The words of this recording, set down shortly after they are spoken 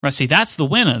Right, see, that's the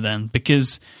winner then,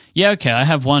 because, yeah, okay, I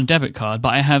have one debit card,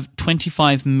 but I have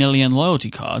 25 million loyalty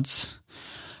cards.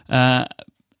 But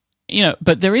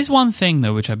there is one thing,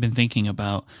 though, which I've been thinking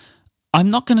about. I'm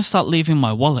not going to start leaving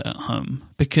my wallet at home,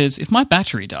 because if my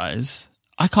battery dies,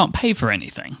 I can't pay for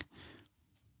anything.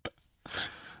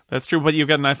 That's true, but you've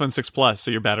got an iPhone 6 Plus,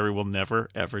 so your battery will never,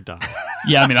 ever die.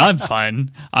 Yeah, I mean, I'm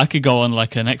fine. I could go on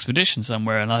like an expedition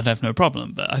somewhere and I'd have no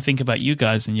problem. But I think about you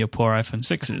guys and your poor iPhone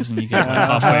 6s and you get like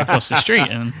halfway across the street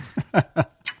and...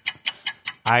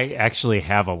 I actually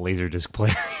have a Laserdisc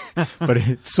player, but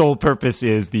its sole purpose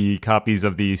is the copies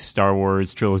of the Star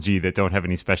Wars trilogy that don't have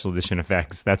any special edition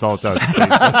effects. That's all it does.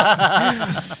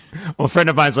 Well, a friend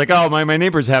of mine's like, oh, my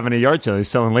neighbor's having a yard sale. He's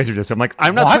selling Laserdiscs. I'm like,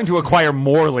 I'm not trying to acquire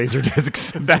more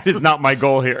Laserdiscs. That is not my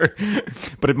goal here.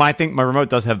 But my remote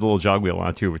does have the little jog wheel on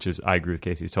it too, I agree with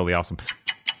Casey. It's totally awesome.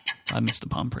 I missed a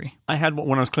Pomprey. I had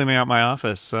when I was cleaning out my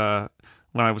office...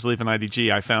 when I was leaving IDG,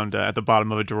 I found at the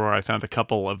bottom of a drawer, I found a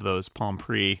couple of those Palm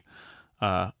Pre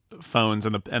phones,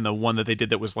 and the one that they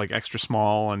did that was like extra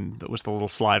small and that was the little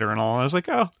slider and all. I was like,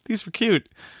 oh, these were cute,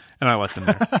 and I left them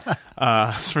there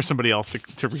for somebody else to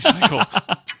recycle.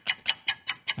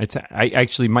 I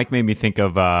actually, Mike made me think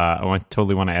of.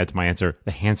 Totally want to add to my answer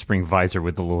the handspring visor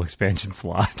with the little expansion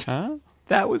slot. Huh?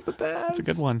 That was the best. That's a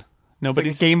good one.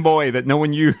 Nobody's like a Game Boy that no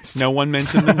one used. No one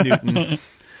mentioned the Newton.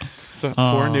 So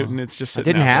poor Newton, it's just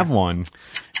sitting I didn't have there. one.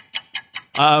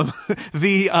 I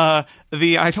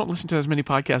don't listen to as many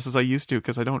podcasts as I used to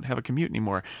because I don't have a commute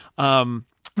anymore. I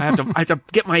have to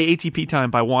get my ATP time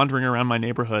by wandering around my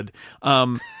neighborhood.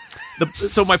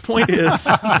 So my point is,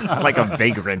 like a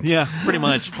vagrant. Yeah, pretty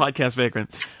much podcast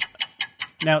vagrant.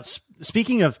 Now,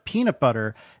 speaking of peanut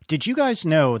butter, did you guys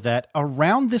know that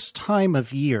around this time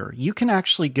of year, you can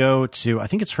actually go to, I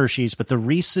think it's Hershey's, but the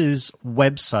Reese's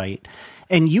website,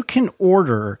 and you can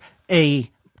order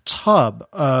a tub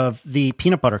of the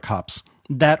peanut butter cups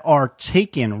that are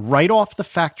taken right off the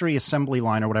factory assembly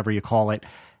line or whatever you call it.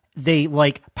 They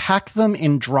like pack them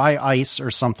in dry ice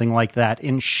or something like that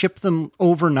and ship them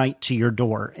overnight to your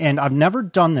door. And I've never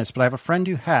done this, but I have a friend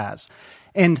who has.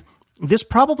 And this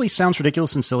probably sounds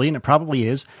ridiculous and silly, and it probably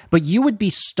is, but you would be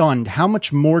stunned how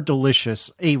much more delicious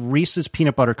a Reese's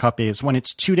peanut butter cup is when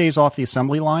it's 2 days off the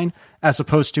assembly line as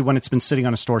opposed to when it's been sitting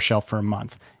on a store shelf for a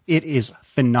month. It is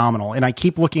phenomenal. And I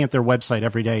keep looking at their website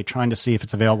every day trying to see if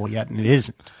it's available yet, and it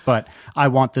isn't. But I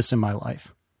want this in my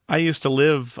life. I used to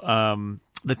live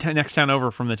the next town over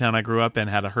from the town I grew up in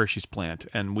had a Hershey's plant,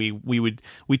 and we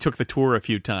took the tour a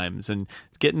few times. And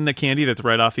getting the candy that's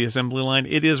right off the assembly line,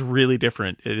 it is really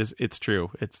different. It's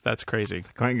true. That's crazy. It's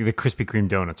like the Krispy Kreme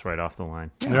donuts right off the line.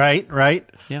 Yeah. Right.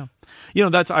 Yeah.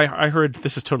 I heard,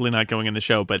 this is totally not going in the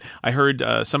show, but I heard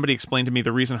somebody explain to me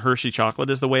the reason Hershey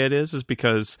chocolate is the way it is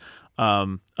because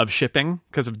of shipping,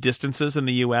 because of distances in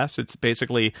the U.S. It's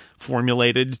basically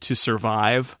formulated to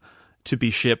survive, to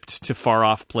be shipped to far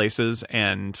off places,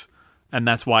 and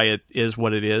that's why it is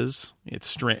what it is.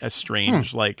 It's a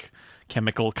strange like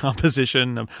chemical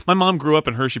composition. My mom grew up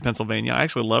in Hershey, Pennsylvania. I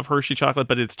actually love Hershey chocolate,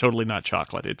 but it's totally not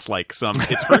chocolate. It's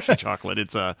it's Hershey chocolate.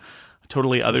 It's a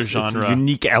totally other genre. It's a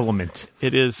unique element.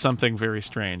 It is something very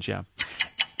strange. Yeah.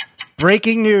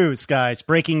 Breaking news, guys.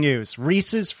 Breaking news.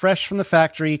 Reese's fresh from the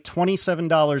factory,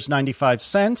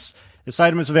 $27.95. This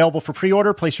item is available for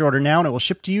pre-order. Place your order now, and it will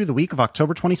ship to you the week of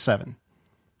October 27.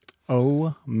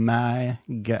 Oh, my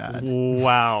God.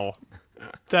 Wow.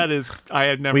 That is... I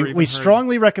had never even We heard.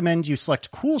 strongly recommend you select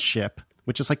Cool Ship,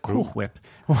 which is like Cool Whip,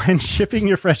 when shipping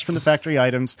your fresh from the factory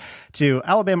items to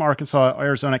Alabama, Arkansas,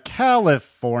 Arizona,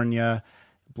 California,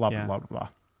 blah, blah, blah, blah, blah.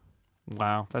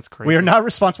 Wow, that's crazy. We are not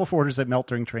responsible for orders that melt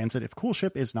during transit if Cool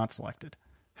Ship is not selected.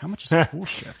 How much is Cool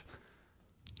Ship?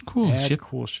 Cool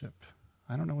Ship.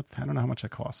 I don't know how much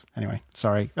that costs. Anyway,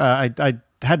 sorry. I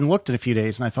hadn't looked in a few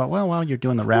days, and I thought, well, while you're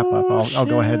doing the wrap up, I'll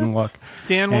go ahead and look.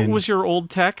 Dan, what was your old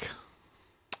tech?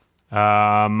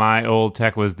 My old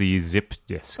tech was the Zip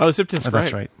Disk. Oh, Zip Disk,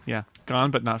 That's right. Yeah,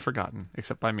 gone but not forgotten,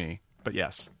 except by me. But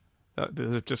yes,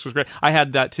 the Zip Disk was great. I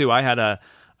had that too. I had a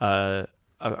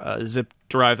zip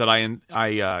drive that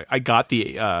I got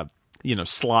the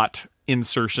slot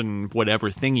insertion whatever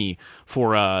thingy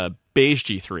for a beige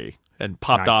G3 and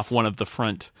popped off one of the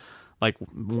front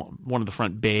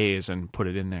bays and put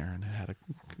it in there, and it had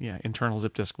internal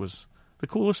zip disk. Was the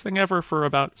coolest thing ever for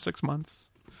about 6 months.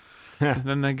 And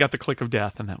then they got the click of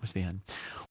death, and that was the end.